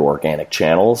come through organic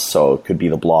channels. So it could be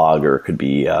the blog, or it could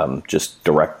be just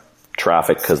direct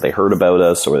traffic because they heard about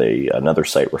us, or another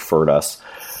site referred us.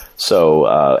 So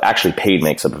actually paid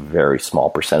makes up a very small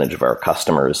percentage of our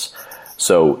customers.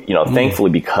 So,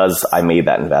 thankfully, because I made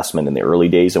that investment in the early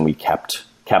days and we kept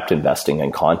investing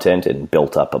in content and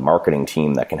built up a marketing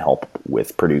team that can help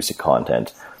with producing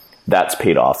content, that's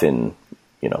paid off in,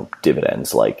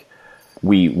 dividends. Like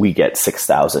we get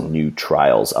 6,000 new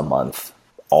trials a month,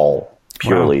 all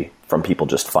purely from people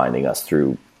just finding us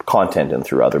through content and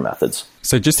through other methods.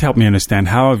 So just help me understand,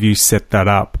 how have you set that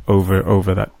up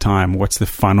over that time? What's the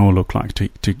funnel look like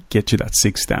to get you that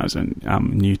 6,000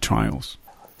 new trials?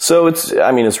 So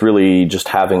it's really just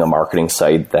having a marketing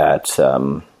site that,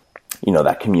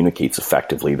 that communicates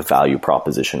effectively the value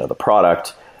proposition of the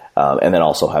product. And then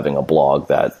also having a blog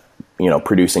that,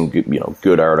 producing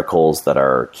good articles that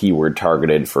are keyword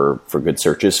targeted for good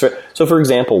searches. So for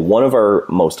example, one of our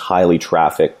most highly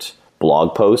trafficked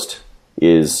blog posts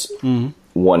is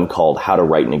one called How to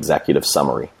Write an Executive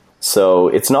Summary. So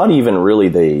it's not even really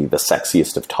the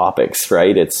sexiest of topics,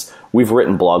 right? We've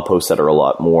written blog posts that are a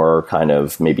lot more kind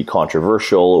of maybe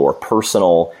controversial or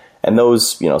personal, and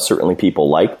those, certainly people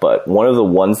like, but one of the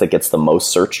ones that gets the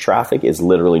most search traffic is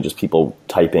literally just people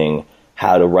typing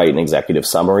how to write an executive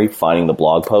summary, finding the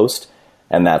blog post,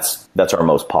 and that's our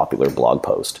most popular blog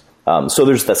post. So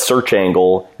there's the search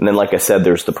angle, and then like I said,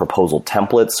 there's the proposal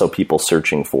template, so people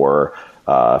searching for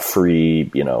free,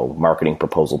 marketing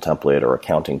proposal template or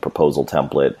accounting proposal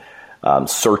template.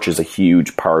 Search is a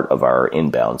huge part of our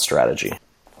inbound strategy.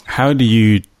 How do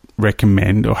you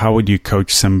recommend, or how would you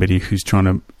coach somebody who's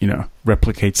trying to,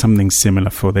 replicate something similar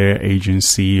for their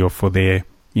agency or for their,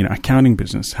 accounting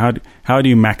business? How do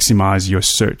you maximize your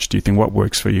search? Do you think what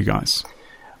works for you guys?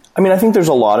 I think there's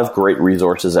a lot of great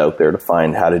resources out there to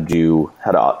find how to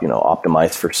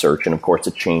optimize for search. And of course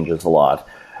it changes a lot.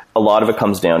 A lot of it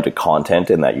comes down to content,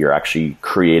 and that you're actually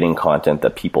creating content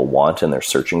that people want and they're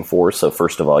searching for. So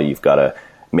first of all, you've got to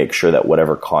make sure that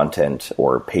whatever content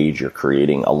or page you're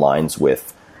creating aligns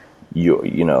with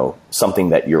something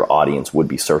that your audience would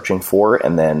be searching for.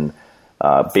 And then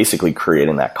basically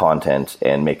creating that content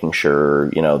and making sure,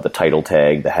 the title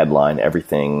tag, the headline,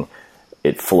 everything,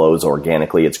 it flows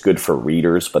organically. It's good for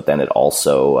readers, but then it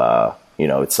also,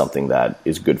 it's something that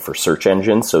is good for search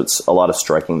engines. So it's a lot of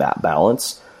striking that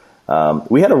balance.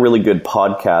 We had a really good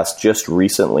podcast just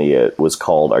recently. It was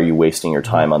called Are You Wasting Your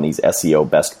Time on These SEO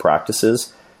Best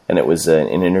Practices? And it was an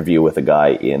interview with a guy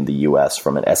in the US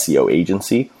from an SEO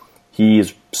agency.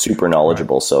 He's super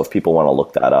knowledgeable. So if people want to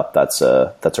look that up, that's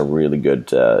a really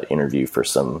good interview for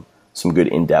some good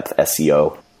in-depth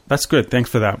SEO. That's good. Thanks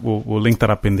for that. We'll link that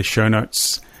up in the show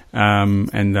notes.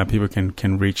 And people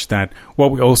can reach that.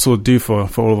 What we also do for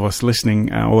all of us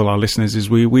listening, all our listeners, is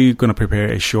we're going to prepare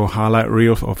a short highlight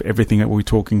reel of everything that we're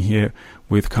talking here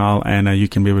with Kyle, and you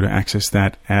can be able to access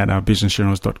that at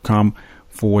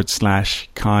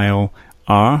businessjournals.com/Kyle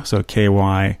R, so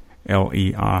KYLER.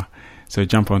 So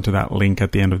jump onto that link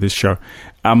at the end of this show.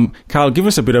 Kyle, give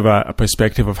us a bit of a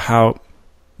perspective of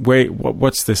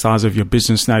what's the size of your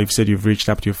business now? You've said you've reached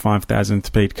up to your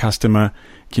 5,000th paid customer.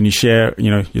 Can you share,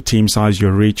 your team size,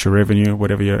 your reach, your revenue,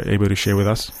 whatever you're able to share with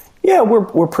us? Yeah,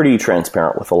 we're pretty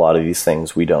transparent with a lot of these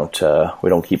things. We don't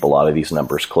keep a lot of these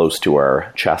numbers close to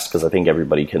our chest because I think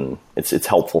everybody can. It's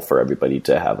helpful for everybody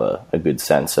to have a good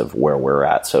sense of where we're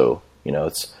at. So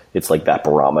it's like that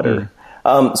barometer.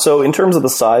 So in terms of the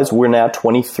size, we're now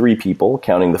 23 people,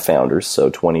 counting the founders. So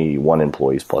 21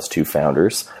 employees plus 2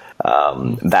 founders.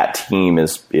 That team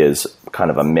is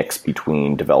kind of a mix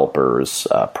between developers,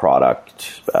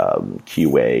 product,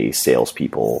 QA,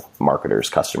 salespeople, marketers,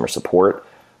 customer support.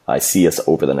 I see us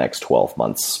over the next 12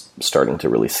 months starting to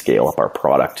really scale up our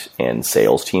product and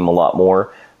sales team a lot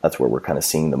more. That's where we're kind of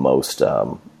seeing the most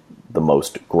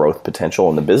growth potential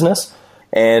in the business.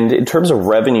 And in terms of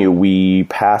revenue, we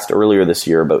passed earlier this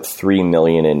year about $3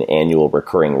 million in annual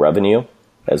recurring revenue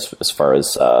as far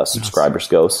as subscribers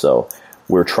go. So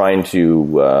we're trying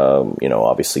to,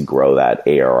 obviously grow that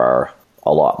ARR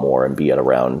a lot more and be at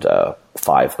around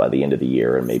 5 by the end of the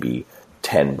year and maybe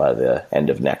 10 by the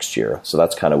end of next year. So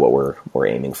that's kind of what we're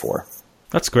aiming for.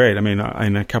 That's great. I mean,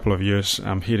 in a couple of years,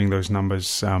 hitting those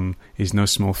numbers is no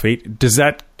small feat.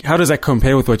 How does that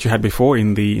compare with what you had before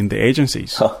in the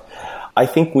agencies? I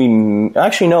think we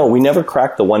never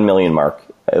cracked the 1 million mark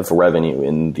of revenue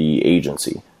in the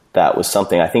agency. That was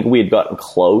something I think we had gotten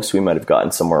close. We might have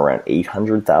gotten somewhere around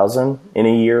 800,000 in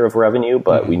a year of revenue,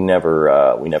 but we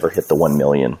never hit the 1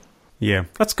 million. Yeah,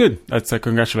 that's good. That's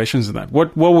congratulations on that.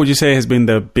 What would you say has been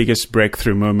the biggest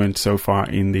breakthrough moment so far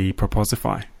in the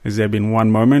Proposify? Has there been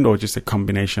one moment or just a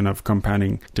combination of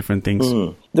compounding different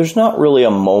things? There's not really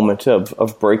a moment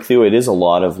of breakthrough. It is a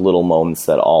lot of little moments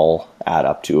that all add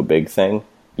up to a big thing.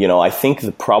 You know, I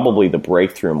think probably the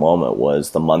breakthrough moment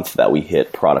was the month that we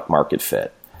hit product market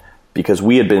fit, because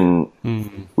we had been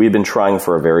trying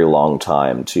for a very long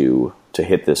time to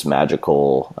hit this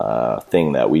magical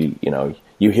thing that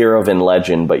you hear of in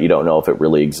legend, but you don't know if it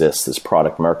really exists, this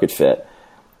product market fit,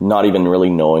 not even really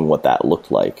knowing what that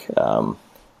looked like.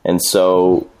 And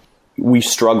so we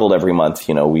struggled every month.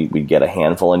 You know, we'd get a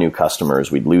handful of new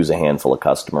customers. We'd lose a handful of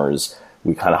customers.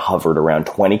 We kind of hovered around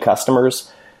 20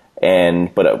 customers.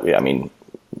 But in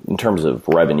terms of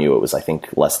revenue, it was, I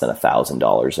think, less than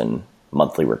 $1,000 in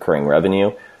monthly recurring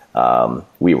revenue.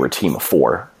 We were a team of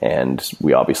 4, and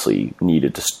we obviously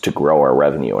needed to grow our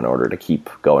revenue in order to keep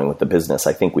going with the business.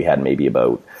 I think we had maybe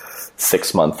about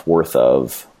 6 months worth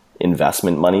of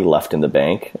investment money left in the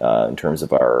bank in terms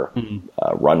of our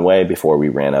runway before we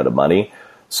ran out of money.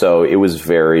 So it was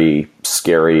very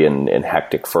scary and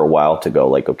hectic for a while to go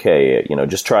like, okay,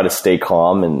 just try to stay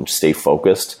calm and stay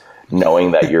focused,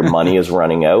 knowing that your money is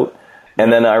running out.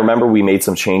 And then I remember we made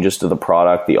some changes to the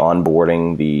product, the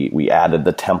onboarding, we added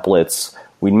the templates.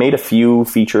 We made a few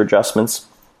feature adjustments,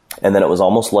 and then it was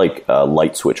almost like a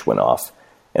light switch went off.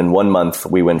 And 1 month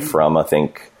we went from, I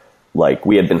think, like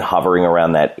we had been hovering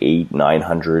around that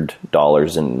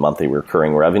 $800-900 in monthly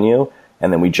recurring revenue,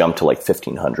 and then we jumped to like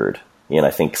 $1,500 in, I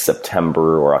think,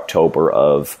 September or October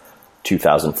of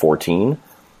 2014.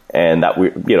 And that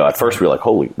at first we were like,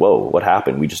 whoa, what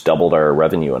happened? We just doubled our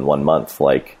revenue in 1 month.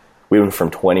 Like, we went from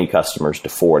 20 customers to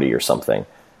 40 or something.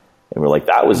 And we're like,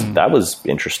 that was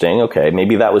interesting. Okay,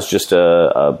 maybe that was just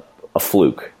a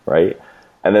fluke, right?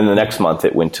 And then the next month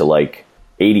it went to like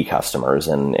 80 customers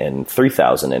and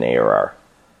 3,000 in ARR.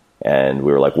 And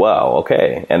we were like, wow,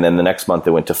 okay. And then the next month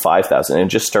it went to 5,000, and it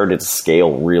just started to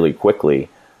scale really quickly.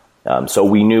 So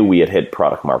we knew we had hit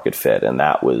product market fit, and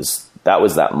that was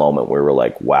that moment where we're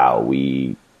like, wow,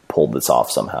 we pulled this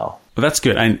off somehow. Well, that's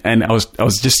good. And I was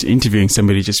just interviewing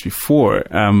somebody just before,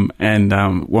 and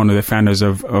one of the founders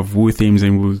of WooThemes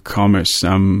and WooCommerce,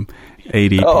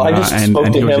 AD. Oh, I just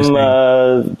spoke to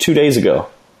him 2 days ago.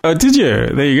 Oh, did you?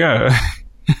 There you go.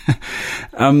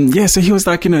 So he was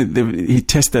like, he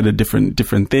tested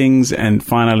different things, and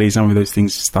finally some of those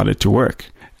things started to work.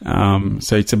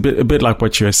 So it's a bit like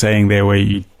what you were saying there, where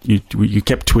you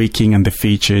kept tweaking on the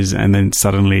features, and then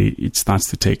suddenly it starts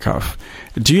to take off.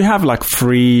 Do you have like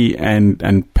free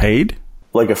and paid?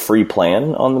 Like a free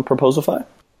plan on the Proposify?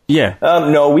 Yeah.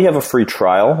 No, we have a free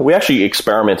trial. We actually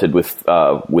experimented with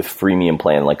freemium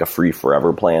plan, like a free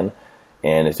forever plan,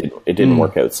 and it didn't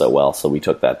work out so well, so we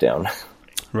took that down.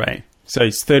 Right. So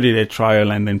it's 30-day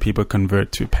trial, and then people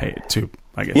convert to pay to.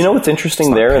 I guess. You know what's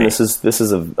interesting there, and this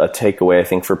is a takeaway I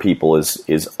think for people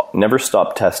is never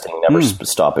stop testing, never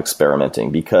stop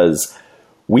experimenting, because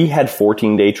we had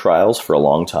 14-day trials for a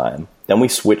long time. Then we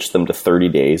switched them to 30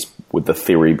 days, with the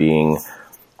theory being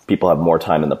people have more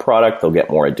time in the product, they'll get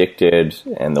more addicted,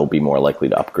 and they'll be more likely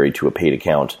to upgrade to a paid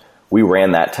account. We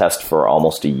ran that test for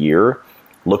almost a year.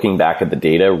 Looking back at the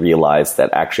data, realized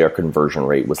that actually our conversion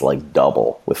rate was like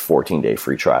double with 14-day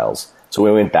free trials. So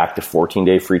when we went back to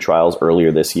 14-day free trials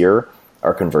earlier this year,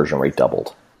 our conversion rate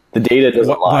doubled. The data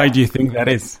doesn't lie. Why do you think that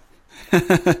is?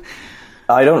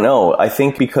 I don't know. I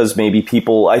think because maybe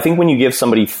I think when you give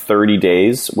somebody 30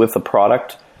 days with a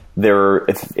product, they're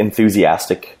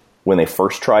enthusiastic when they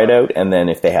first try it out. And then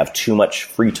if they have too much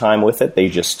free time with it,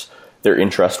 their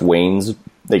interest wanes.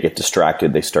 They get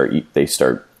distracted. They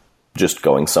start just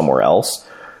going somewhere else.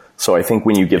 So I think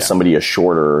when you give somebody a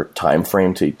shorter time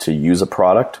frame to use a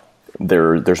product,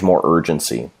 there's more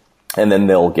urgency, and then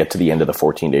they'll get to the end of the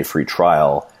 14-day free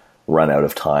trial, run out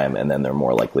of time, and then they're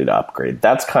more likely to upgrade.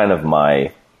 That's kind of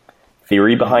my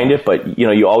theory behind it, but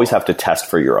you always have to test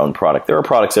for your own product. There are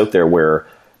products out there where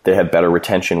they have better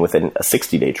retention within a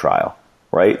 60-day trial,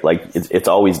 right? Like it's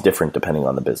always different depending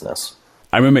on the business.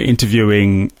 I remember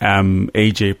interviewing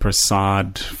AJ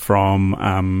Prasad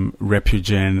from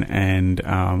Repugen and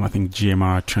I think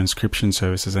GMR Transcription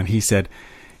Services, and he said,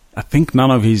 I think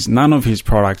none of his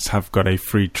products have got a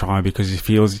free trial because he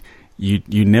feels you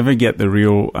never get the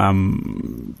real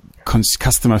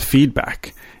customer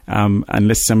feedback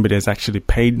unless somebody has actually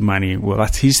paid money. Well,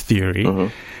 that's his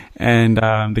theory. And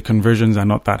the conversions are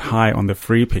not that high on the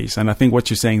free piece. And I think what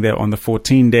you're saying there, on the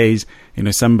 14 days,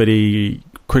 somebody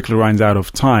quickly runs out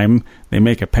of time, they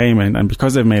make a payment, and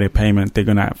because they've made a payment, they're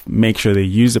going to make sure they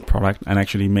use the product and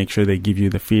actually make sure they give you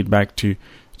the feedback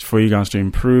for you guys to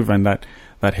improve, and that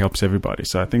helps everybody.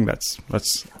 So I think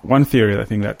that's one theory. I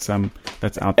think that's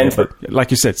out there. But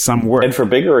like you said, some work. And for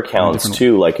bigger accounts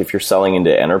too, like if you're selling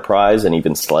into enterprise and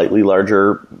even slightly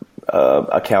larger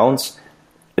accounts,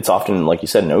 it's often, like you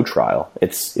said, no trial.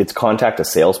 It's contact a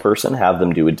salesperson, have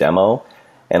them do a demo,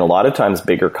 and a lot of times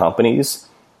bigger companies,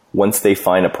 once they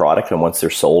find a product and once they're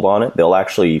sold on it, they'll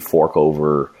actually fork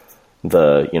over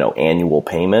the annual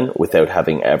payment without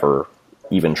having ever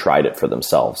even tried it for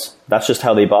themselves. That's just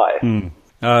how they buy.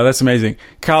 That's amazing.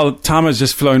 Carl, time has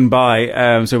just flown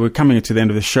by, so we're coming to the end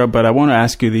of the show, but I want to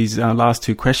ask you these last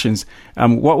two questions.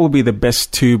 What will be the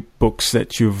best two books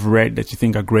that you've read that you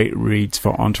think are great reads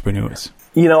for entrepreneurs?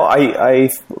 I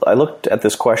looked at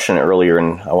this question earlier,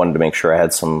 and I wanted to make sure I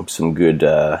had some good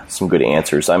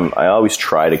answers. I always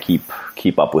try to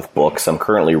keep up with books. I'm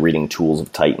currently reading Tools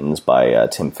of Titans by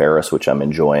Tim Ferriss, which I'm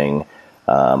enjoying.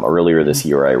 Earlier this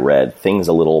year, I read Things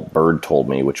a Little Bird Told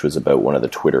Me, which was about one of the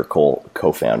Twitter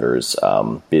co-founders,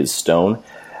 Biz Stone.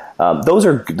 Those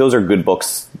are good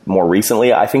books. More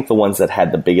recently, I think the ones that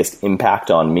had the biggest impact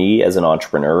on me as an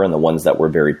entrepreneur, and the ones that were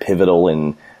very pivotal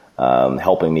in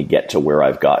helping me get to where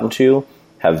I've gotten to,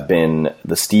 have been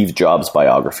the Steve Jobs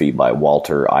biography by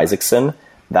Walter Isaacson.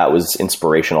 That was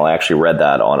inspirational. I actually read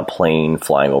that on a plane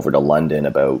flying over to London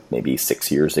about maybe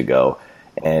 6 years ago.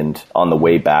 And on the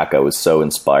way back, I was so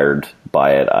inspired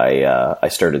by it. I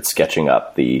started sketching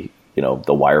up the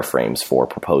wireframes for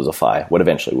Proposify, what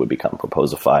eventually would become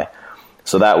Proposify.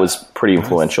 So that was pretty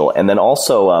influential. And then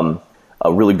also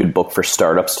a really good book for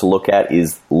startups to look at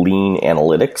is Lean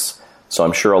Analytics. So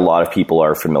I'm sure a lot of people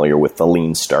are familiar with the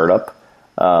Lean Startup.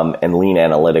 And Lean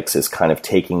Analytics is kind of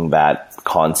taking that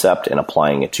concept and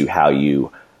applying it to how you,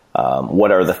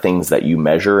 what are the things that you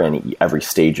measure in every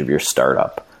stage of your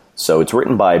startup. So it's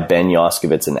written by Ben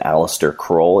Yoskovitz and Alistair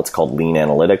Kroll. It's called Lean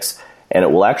Analytics, and it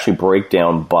will actually break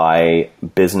down by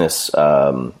business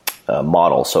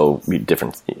model. So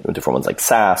different ones like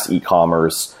SaaS,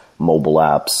 e-commerce, mobile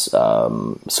apps,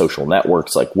 social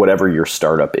networks, like whatever your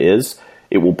startup is.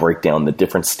 It will break down the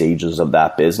different stages of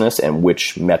that business and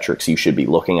which metrics you should be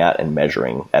looking at and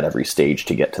measuring at every stage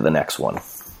to get to the next one.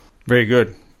 Very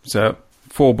good. So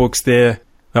 4 books there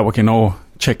that we can all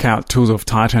check out: Tools of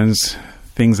Titans,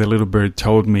 Things a Little Bird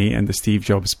Told Me, and the Steve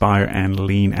Jobs Bio, and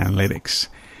Lean Analytics.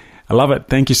 I love it.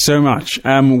 Thank you so much.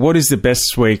 What is the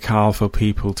best way, Carl, for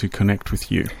people to connect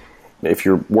with you? If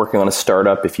you're working on a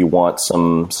startup, if you want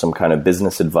some kind of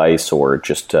business advice or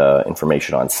just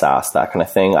information on SaaS, that kind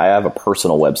of thing, I have a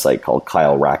personal website called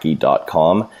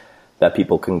KyleRacki.com that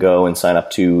people can go and sign up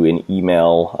to an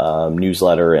email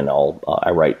newsletter, and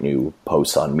I write new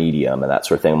posts on Medium and that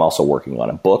sort of thing. I'm also working on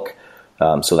a book.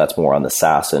 So that's more on the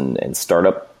SaaS and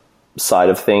startup side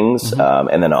of things.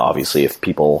 And then obviously if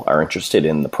people are interested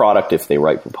in the product, if they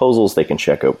write proposals, they can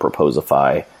check out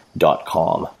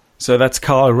Proposify.com. So that's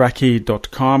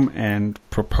KyleRacki.com and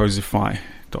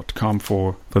Proposify.com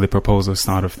for the proposal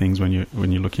side of things when you're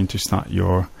looking to start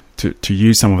to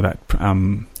use some of that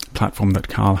platform that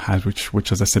Carl has,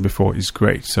 which as I said before is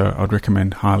great. So I'd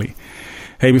recommend highly.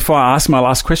 Hey, before I ask my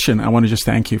last question, I want to just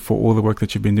thank you for all the work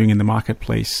that you've been doing in the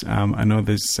marketplace. I know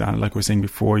there's, like we were saying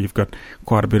before, you've got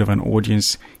quite a bit of an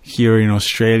audience here in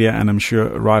Australia, and I'm sure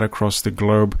right across the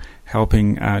globe,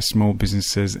 helping small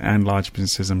businesses and large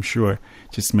businesses, I'm sure,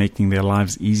 just making their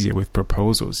lives easier with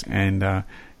proposals and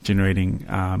generating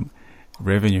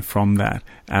revenue from that.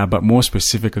 But more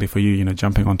specifically for you,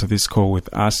 jumping onto this call with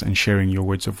us and sharing your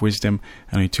words of wisdom,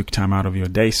 and you took time out of your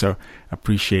day. So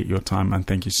appreciate your time and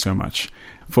thank you so much.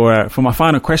 For my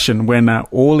final question, when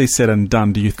all is said and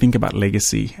done, do you think about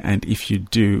legacy? And if you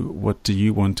do, what do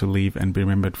you want to leave and be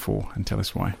remembered for? And tell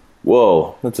us why.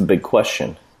 Whoa, that's a big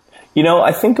question.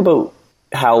 I think about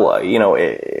how,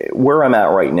 where I'm at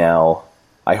right now.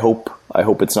 I hope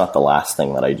it's not the last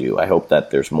thing that I do. I hope that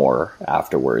there's more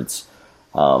afterwards.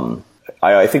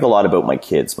 I think a lot about my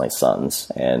kids, my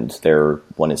sons, and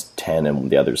one is 10 and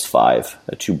the other's 5,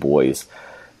 2 boys.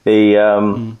 They, I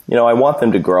want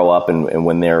them to grow up and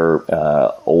when they're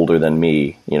older than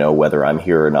me, whether I'm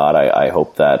here or not, I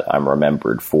hope that I'm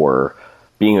remembered for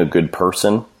being a good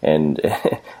person and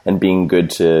and being good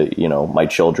to, my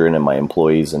children and my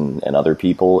employees and other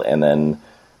people. And then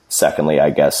secondly, I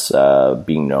guess,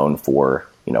 being known for,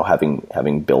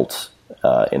 having built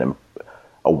in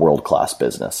a world-class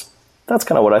business. That's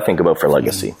kind of what I think about for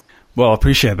legacy. Well, I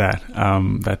appreciate that.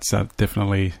 That's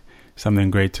definitely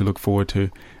something great to look forward to.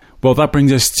 Well, that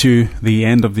brings us to the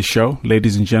end of the show.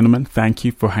 Ladies and gentlemen, thank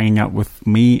you for hanging out with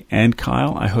me and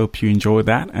Kyle. I hope you enjoyed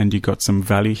that and you got some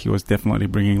value. He was definitely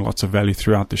bringing lots of value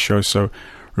throughout the show. So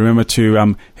remember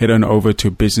to head on over to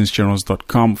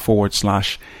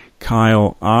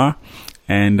businessjournals.com/Kyle R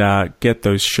and get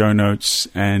those show notes.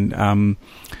 And,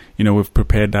 we've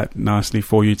prepared that nicely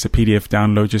for you. It's a PDF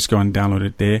download. Just go and download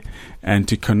it there. And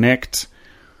to connect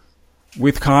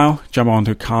with Kyle, jump on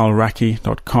to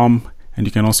kyleracki.com. And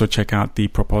you can also check out the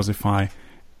Proposify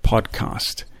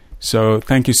podcast. So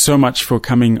thank you so much for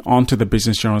coming onto the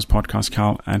Business Journals podcast,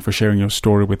 Kyle, and for sharing your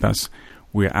story with us.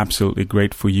 We're absolutely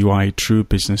grateful you are a true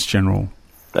business general.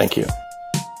 Thank you.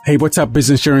 Hey, what's up,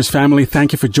 Business Journals family?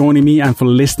 Thank you for joining me and for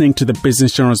listening to the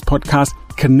Business Journals podcast.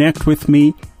 Connect with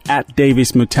me at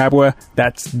Davis Mutabwa.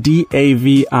 That's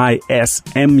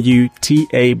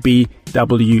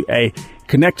DAVISMUTABWA.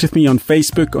 Connect with me on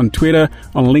Facebook, on Twitter,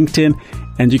 on LinkedIn,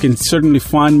 and you can certainly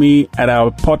find me at our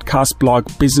podcast blog,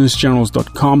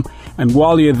 businessjournals.com. And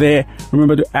while you're there,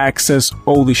 remember to access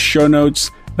all the show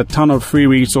notes, a ton of free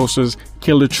resources,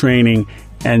 killer training,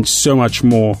 and so much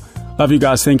more. Love you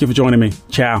guys. Thank you for joining me.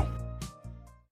 Ciao.